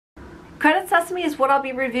Credit Sesame is what I'll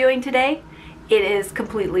be reviewing today. It is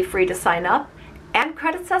completely free to sign up, and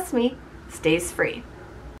Credit Sesame stays free.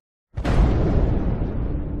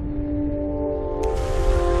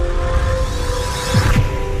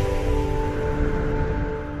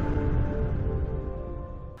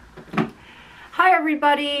 Hi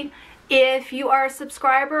everybody! If you are a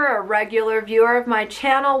subscriber or a regular viewer of my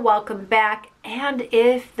channel, welcome back, and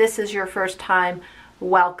if this is your first time,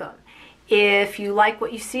 welcome. If you like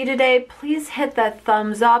what you see today, please hit that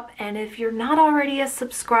thumbs up, and if you're not already a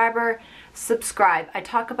subscriber, subscribe. I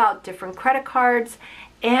talk about different credit cards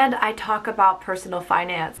and I talk about personal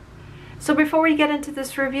finance. So before we get into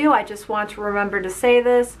this review, I just want to remember to say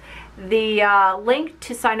this. The link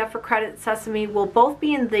to sign up for Credit Sesame will both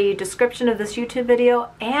be in the description of this YouTube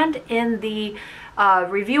video and in the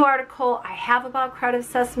review article I have about Credit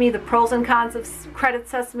Sesame, the pros and cons of Credit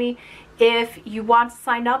Sesame. If you want to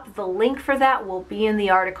sign up, the link for that will be in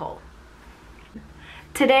the article.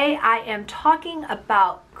 Today I am talking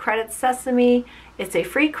about Credit Sesame. It's a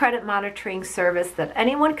free credit monitoring service that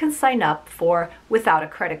anyone can sign up for without a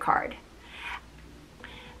credit card.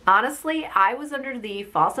 Honestly, I was under the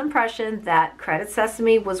false impression that Credit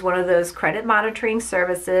Sesame was one of those credit monitoring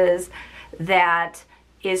services that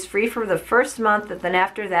is free for the first month, and then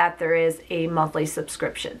after that there is a monthly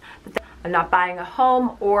subscription. But I'm not buying a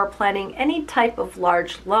home or planning any type of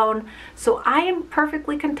large loan, so I am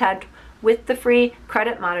perfectly content with the free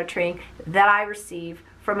credit monitoring that I receive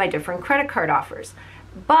from my different credit card offers.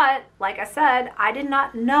 But like I said, I did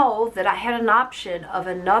not know that I had an option of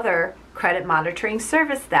another credit monitoring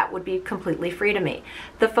service that would be completely free to me.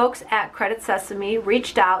 The folks at Credit Sesame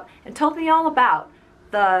reached out and told me all about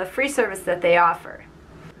the free service that they offer.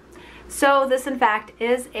 So this in fact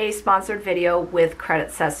is a sponsored video with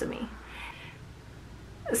Credit Sesame.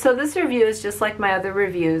 So this review is just like my other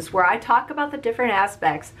reviews where I talk about the different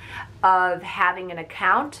aspects of having an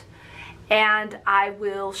account, and I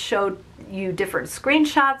will show you different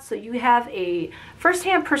screenshots so you have a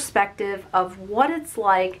first-hand perspective of what it's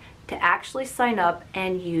like to actually sign up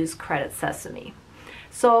and use Credit Sesame.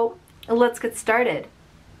 So let's get started.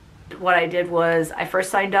 What I did was I first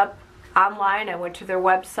signed up online. I went to their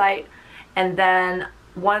website, and then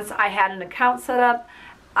once I had an account set up,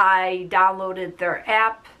 I downloaded their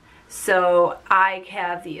app, so I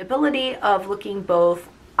have the ability of looking both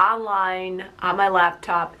online, on my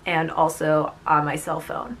laptop, and also on my cell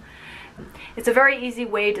phone. It's a very easy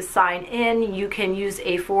way to sign in. You can use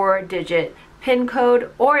a 4-digit PIN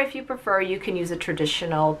code, or if you prefer, you can use a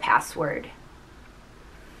traditional password.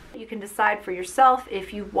 You can decide for yourself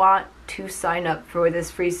if you want to sign up for this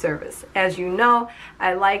free service. As you know,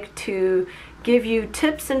 I like to give you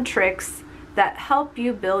tips and tricks that help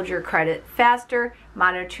you build your credit faster.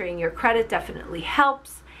 Monitoring your credit definitely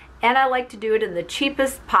helps, and I like to do it in the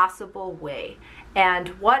cheapest possible way. And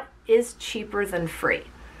what is cheaper than free?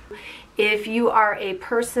 If you are a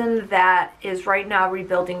person that is right now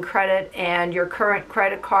rebuilding credit and your current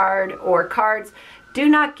credit card or cards do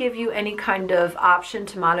not give you any kind of option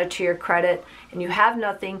to monitor your credit and you have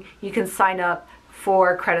nothing, you can sign up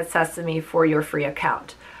for Credit Sesame for your free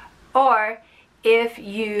account. Or if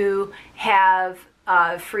you have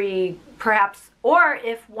free, perhaps, or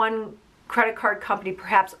if one credit card company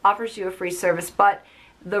perhaps offers you a free service, but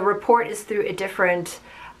the report is through a different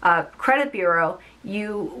credit bureau,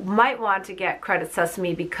 you might want to get Credit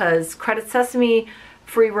Sesame because Credit Sesame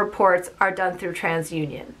free reports are done through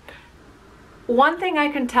TransUnion. One thing I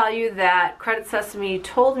can tell you that Credit Sesame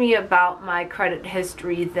told me about my credit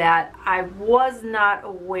history that I was not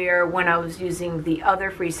aware when I was using the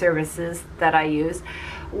other free services that I use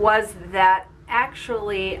was that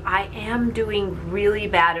actually I am doing really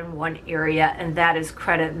bad in one area, and that is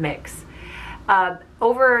credit mix.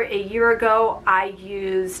 Over a year ago, I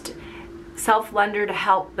used Self-Lender to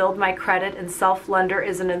help build my credit, and Self-Lender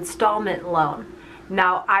is an installment loan.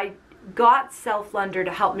 Now, I got Self-Lender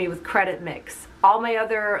to help me with credit mix. All my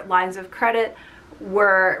other lines of credit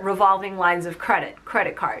were revolving lines of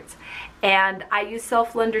credit cards. And I used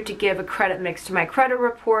Self-Lender to give a credit mix to my credit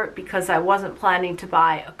report because I wasn't planning to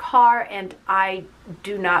buy a car and I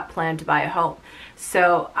do not plan to buy a home.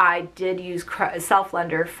 So I did use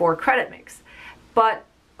Self-Lender for credit mix. But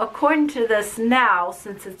according to this now,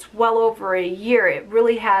 since it's well over a year, it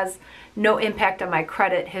really has no impact on my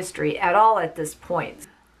credit history at all at this point.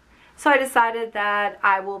 So I decided that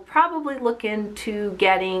I will probably look into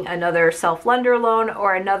getting another Self-Lender loan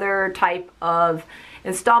or another type of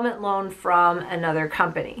installment loan from another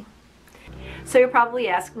company. So you're probably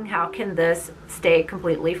asking, how can this stay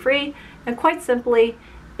completely free? And quite simply,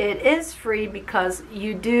 it is free because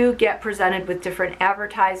you do get presented with different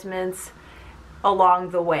advertisements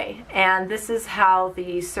along the way. And this is how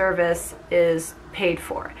the service is paid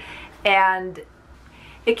for. And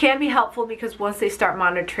it can be helpful because once they start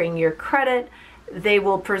monitoring your credit, they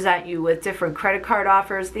will present you with different credit card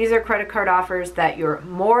offers. These are credit card offers that you're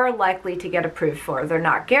more likely to get approved for. They're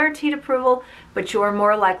not guaranteed approval, but you are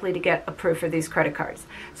more likely to get approved for these credit cards.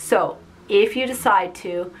 So if you decide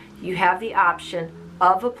to, you have the option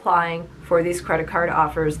of applying for these credit card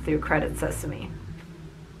offers through Credit Sesame.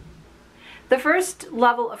 The first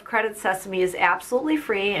level of Credit Sesame is absolutely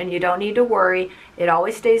free, and you don't need to worry. It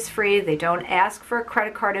always stays free. They don't ask for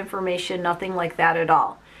credit card information, nothing like that at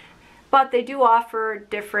all. But they do offer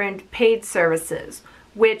different paid services,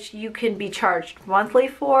 which you can be charged monthly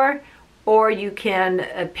for, or you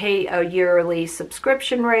can pay a yearly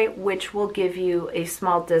subscription rate, which will give you a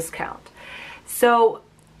small discount. So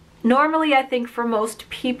normally, I think for most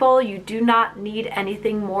people, you do not need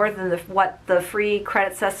anything more than what the free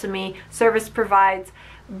Credit Sesame service provides.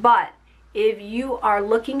 But if you are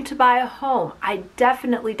looking to buy a home, I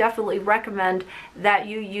definitely recommend that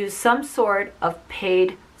you use some sort of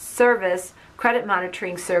paid service, credit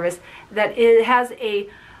monitoring service, that it has a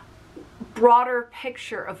broader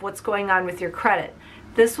picture of what's going on with your credit.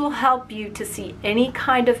 This will help you to see any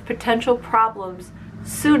kind of potential problems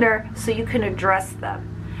sooner so you can address them.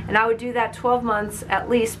 And I would do that 12 months at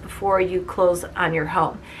least before you close on your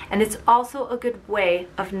home. And it's also a good way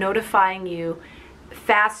of notifying you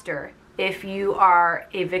faster if you are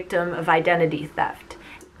a victim of identity theft.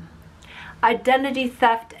 Identity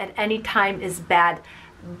theft at any time is bad,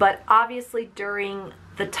 but obviously during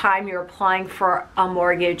the time you're applying for a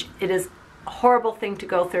mortgage, it is a horrible thing to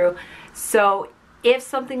go through. So if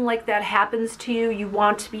something like that happens to you, you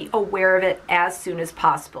want to be aware of it as soon as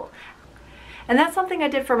possible. And that's something I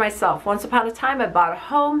did for myself. Once upon a time, I bought a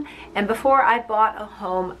home, and before I bought a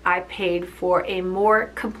home, I paid for a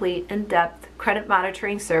more complete, in-depth credit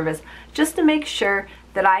monitoring service just to make sure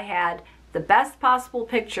that I had the best possible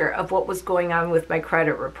picture of what was going on with my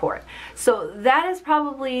credit report. So that is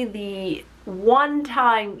probably the one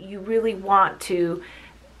time you really want to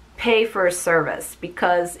pay for a service,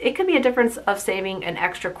 because it could be a difference of saving an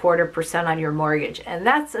extra 0.25% on your mortgage, and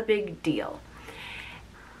that's a big deal.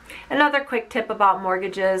 Another quick tip about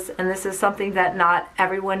mortgages, and this is something that not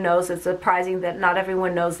everyone knows. It's surprising that not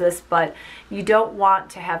everyone knows this, but you don't want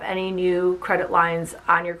to have any new credit lines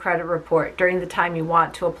on your credit report during the time you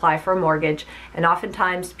want to apply for a mortgage. And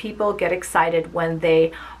oftentimes people get excited when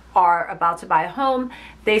they are about to buy a home,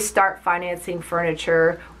 they start financing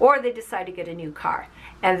furniture, or they decide to get a new car.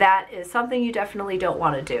 And that is something you definitely don't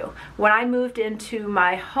want to do. When I moved into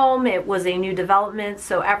my home, it was a new development,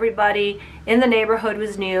 so everybody in the neighborhood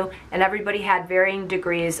was new, and everybody had varying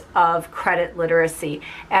degrees of credit literacy.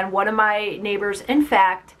 And one of my neighbors, in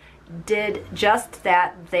fact, did just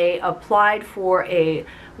that. They applied for a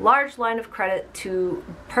large line of credit to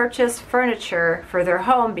purchase furniture for their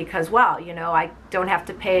home because, well, you know, I don't have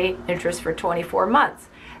to pay interest for 24 months.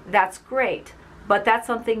 That's great, but that's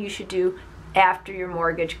something you should do after your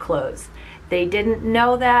mortgage closed. They didn't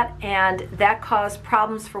know that, and that caused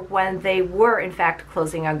problems for when they were in fact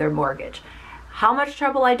closing on their mortgage. How much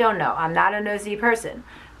trouble, I don't know. I'm not a nosy person,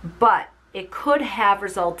 but it could have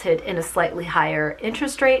resulted in a slightly higher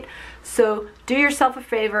interest rate. So do yourself a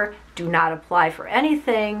favor, do not apply for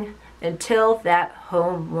anything until that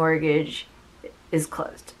home mortgage is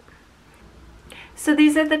closed. So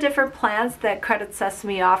these are the different plans that Credit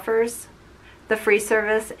Sesame offers: the free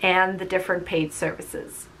service and the different paid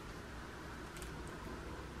services.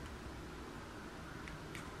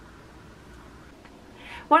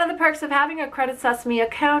 One of the perks of having a Credit Sesame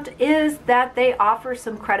account is that they offer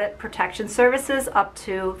some credit protection services up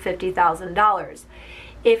to $50,000.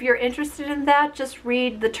 If you're interested in that, just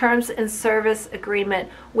read the terms and service agreement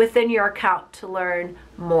within your account to learn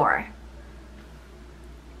more.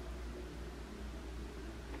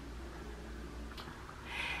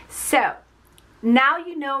 So, now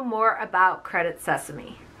you know more about Credit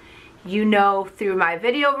Sesame. You know through my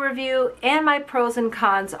video review and my pros and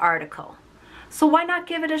cons article. So why not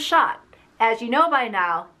give it a shot? As you know by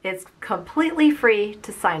now, it's completely free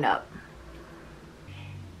to sign up.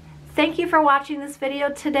 Thank you for watching this video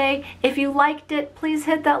today. If you liked it, please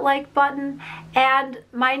hit that like button. And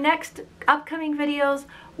my next upcoming videos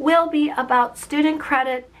will be about student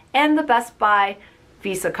credit and the Best Buy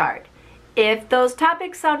Visa card. If those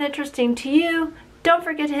topics sound interesting to you, don't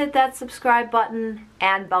forget to hit that subscribe button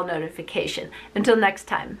and bell notification. Until next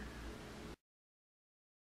time.